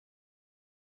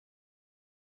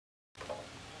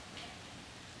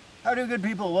How do good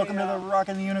people? Welcome to the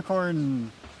Rockin' the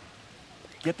Unicorn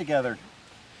get together.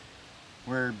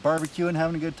 We're barbecuing,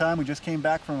 having a good time. We just came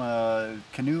back from a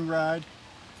canoe ride.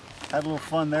 Had a little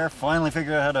fun there. Finally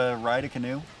figured out how to ride a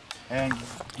canoe. And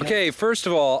okay, first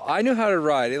of all, I knew how to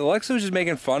ride. Alexa was just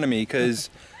making fun of me because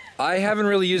I haven't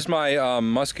really used my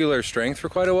muscular strength for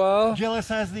quite a while. Gillis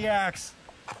has the axe.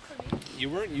 You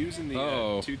weren't using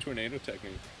the two tornado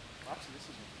technique.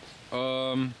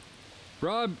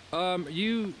 Rob,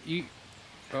 you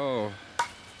oh.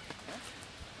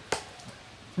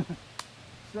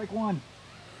 Strike one.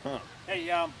 Huh. Hey,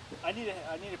 I need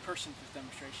a person for this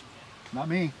demonstration. Not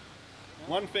me.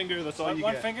 One finger, that's all you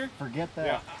One get. finger? Forget that.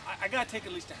 Yeah. I gotta take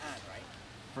at least a hand, right?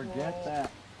 Forget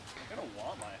that. I don't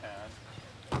want my hand.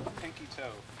 Pinky toe.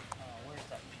 Oh, where's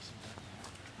that piece of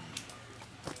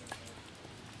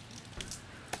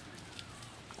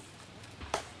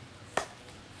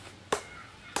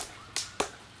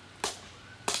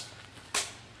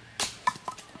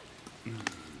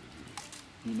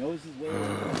He knows his way.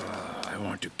 I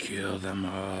want to kill them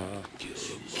all.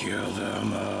 Kill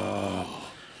them all.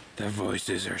 Their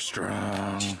voices are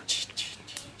strong.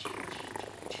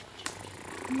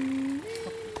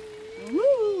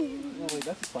 Oh wait,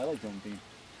 that's the Twilight Zone theme.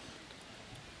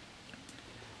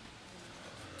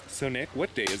 So Nick,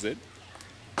 what day is it?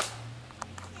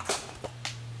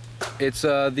 It's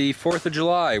the 4th of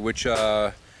July, which in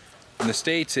the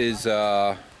States is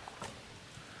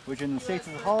Which in the States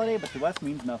is a holiday, but to us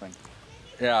means nothing.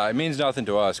 yeah, it means nothing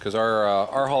to us because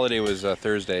our holiday was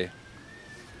Thursday.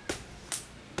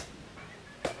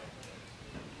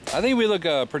 I think we look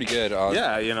pretty good.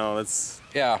 Yeah, you know, it's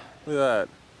Yeah. look at that.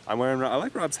 I'm wearing. I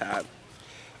like Rob's hat.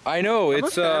 I know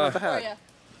it's the hat. yeah.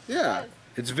 Yeah.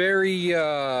 it's very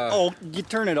Oh, you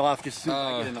turn it off just so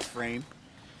I get in the frame.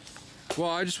 well.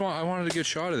 I wanted a good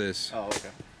shot of this. Oh,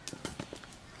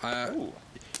 okay. Ooh.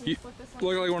 You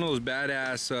look like one of those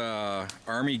badass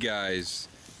army guys.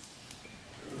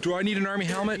 Do I need an army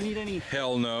helmet? Do you need any?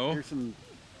 Hell no. Here's some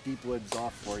deep woods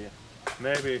off for you.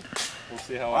 Maybe. We'll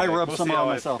see how I rub we'll some see on how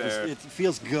I myself. fare. It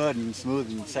feels good and smooth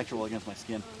and sexual against my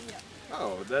skin.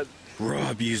 Oh, that.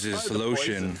 Rob uses Probably the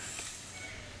lotion.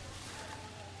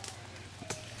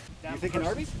 You thinking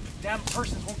Arby's? Damn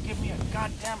persons won't give me a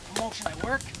goddamn promotion at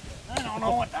work. I don't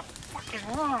know what the fuck is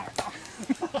wrong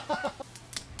with them.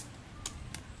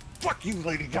 Fuck you,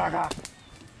 Lady Gaga!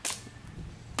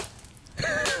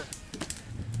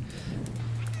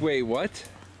 Wait, what?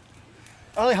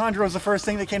 Alejandro's the first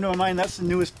thing that came to my mind. That's the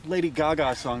newest Lady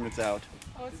Gaga song that's out.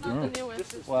 Oh, it's not the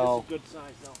newest. Well, Good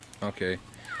size though. Okay.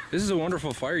 This is a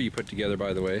wonderful fire you put together,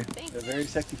 by the way. Thanks. a very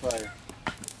sexy fire.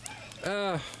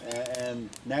 Uh, And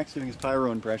Nac's doing his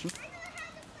pyro impression.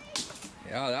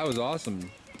 yeah, that was awesome.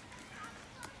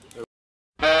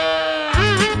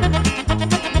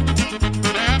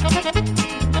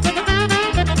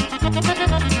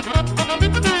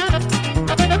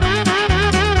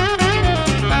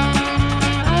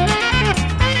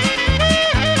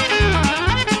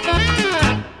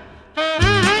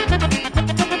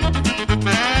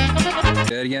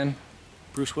 Say it again.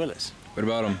 Bruce Willis. What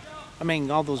about him? I mean,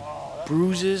 all those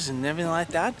bruises and everything like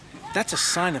that. That's a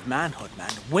sign of manhood,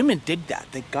 man. Women dig that.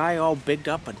 The guy all bigged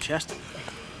up and chested.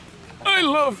 I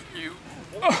love you.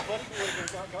 Oh,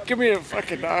 give me a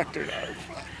fucking doctor now.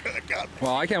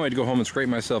 Well, I can't wait to go home and scrape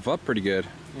myself up pretty good.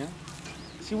 Yeah.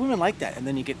 See, women like that, and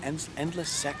then you get endless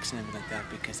sex and everything like that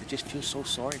because they just feel so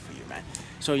sorry for you, man.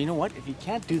 So you know what? If you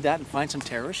can't do that and find some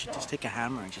terrorists, just take a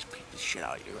hammer and just beat the shit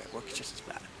out of you. It works just as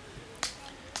bad.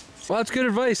 Well, that's good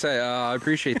advice. I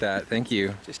appreciate that. Thank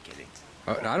you. Just kidding.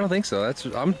 I don't think so.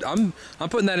 I'm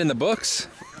putting that in the books.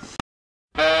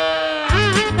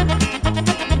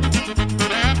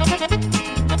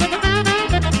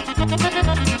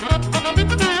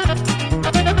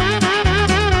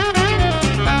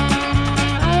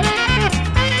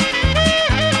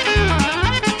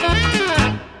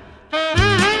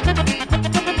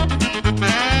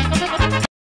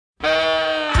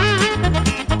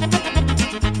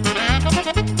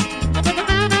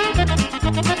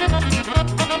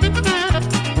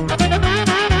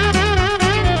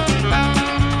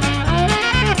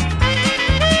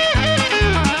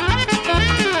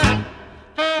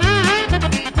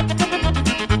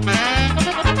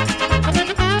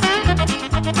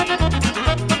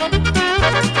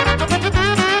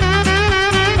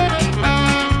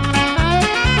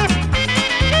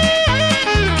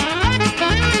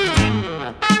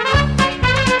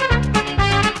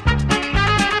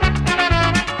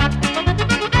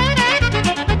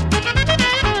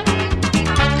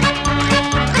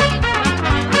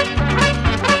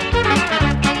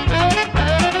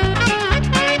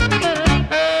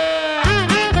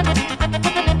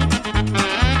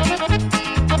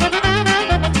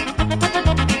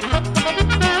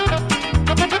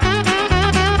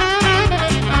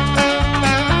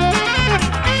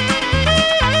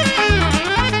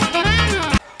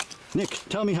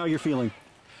 Tell me how you're feeling.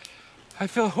 I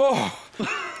feel,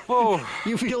 whoa.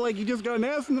 You feel like you just got an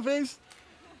ass in the face?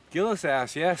 Gillis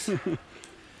ass, yes.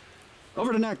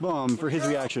 Over to Nac Bomb for his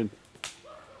reaction.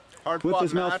 Hard With fought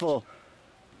his mouth match. full.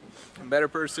 A better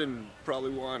person probably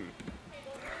won.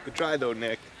 Good try though,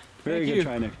 Nick. Very Thank good you.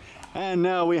 try, Nick. And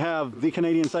now we have the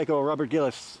Canadian Psycho, Robert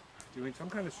Gillis, Doing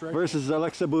some kind of strike. versus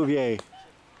Alexa Bouvier.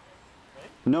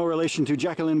 No relation to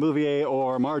Jacqueline Bouvier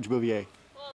or Marge Bouvier.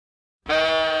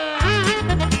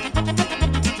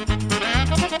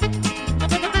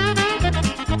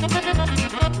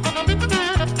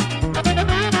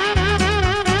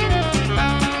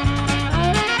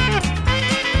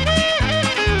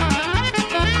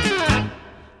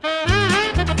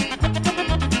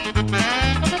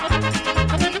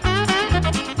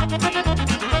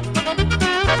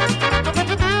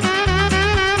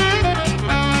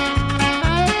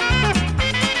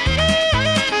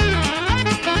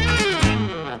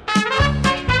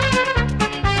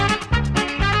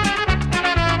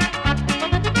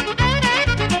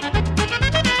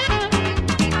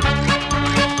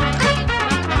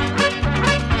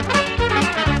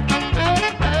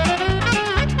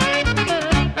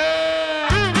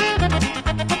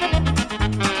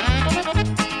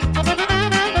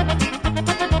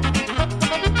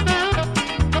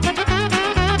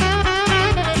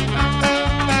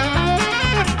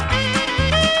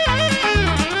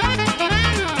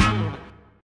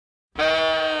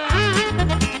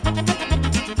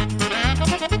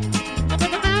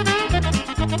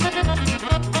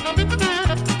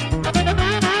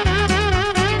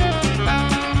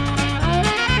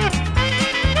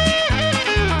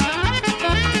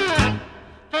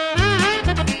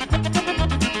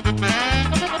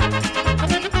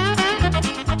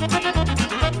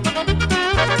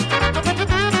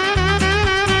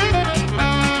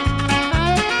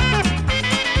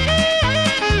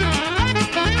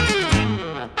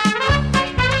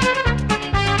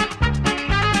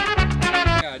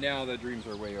 Now the dreams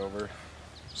are way over.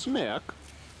 Smack.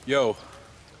 Yo.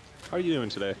 How are you doing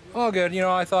today? All good. You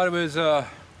know, I thought it was a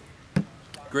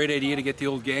great idea to get the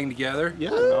old gang together. Yeah,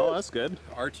 no, that's good.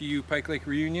 RTU Pike Lake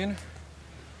reunion.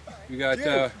 We got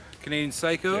Canadian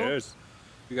Psycho. Cheers.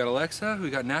 We got Alexa. We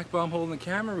got Nac Bomb holding the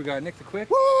camera. We got NicktheQuick.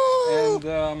 Woo!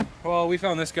 And well, we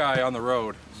found this guy on the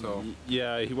road. So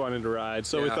Yeah, he wanted to ride,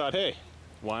 so we Yeah. thought, hey,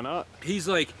 why not? he's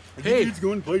like, hey,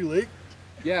 going to Pike Lake?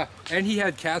 yeah. And he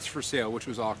had cats for sale, which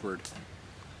was awkward.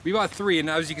 We bought 3, and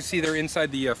as you can see, they're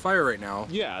inside the fire right now.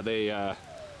 Yeah,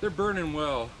 They're burning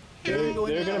well, they're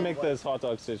gonna make those hot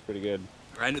dogs taste pretty good.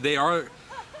 and they are.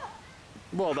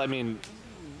 Well, I mean,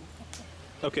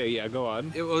 okay, yeah, go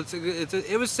on. It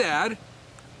was sad,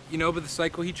 you know, but the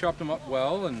Psycho, he chopped them up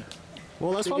well, and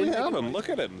Well, that's why we have him. Look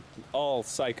at him, all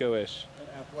psycho-ish,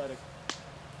 Athletic.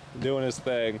 doing his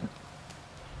thing.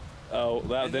 Oh,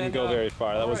 that And didn't then, go very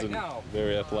far. That all right, wasn't now,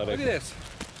 very look athletic. at this.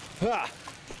 Ha!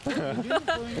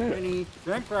 Any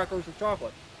graham crackers or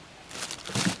chocolate?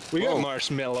 We got Whoa.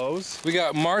 marshmallows. We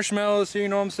got marshmallows here, you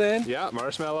know what I'm saying? Yeah,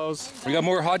 marshmallows. We got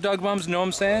more hot dog buns, you know what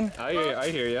I'm saying? I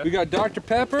hear ya. We got Dr.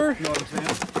 Pepper, You know what I'm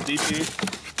saying?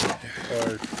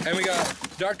 DP. and we got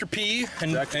Dr. P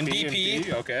and, Dr. and P DP. and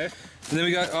D, okay. And then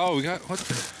we got, what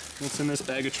the? What's in this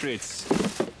bag of treats?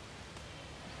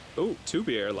 Oh, 2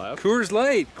 beer left. Coors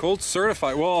Light, cold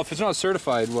certified. Well, if it's not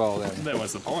certified, well then. Then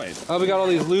what's the point? We got all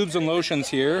these lubes and lotions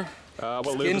here. What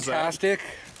lube is that? Fantastic.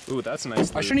 Ooh, that's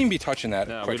nice. I shouldn't even be touching that.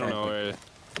 No, quite we don't know frankly.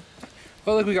 where.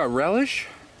 Well, look, we got relish,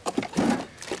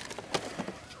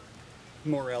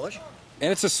 More relish.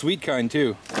 and it's a sweet kind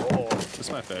too. Oh,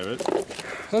 that's my favorite.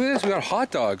 Look at this, we got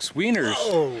hot dogs, wieners,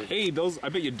 Oh. Hey, those. I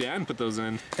bet you Dan put those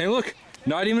in. and look,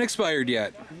 not even expired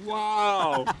yet.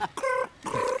 Wow.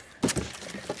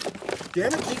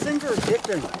 Damn it, these things are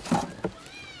addicting.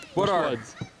 What are?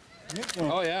 Buds.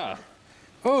 Oh yeah.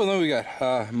 Oh, then we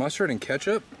got mustard and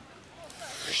ketchup.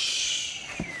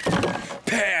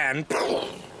 Pan.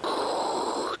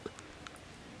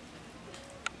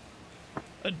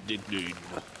 Addicted.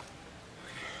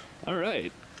 All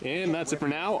right, and that's it for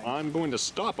now. I'm going to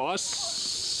stop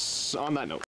us on that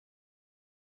note.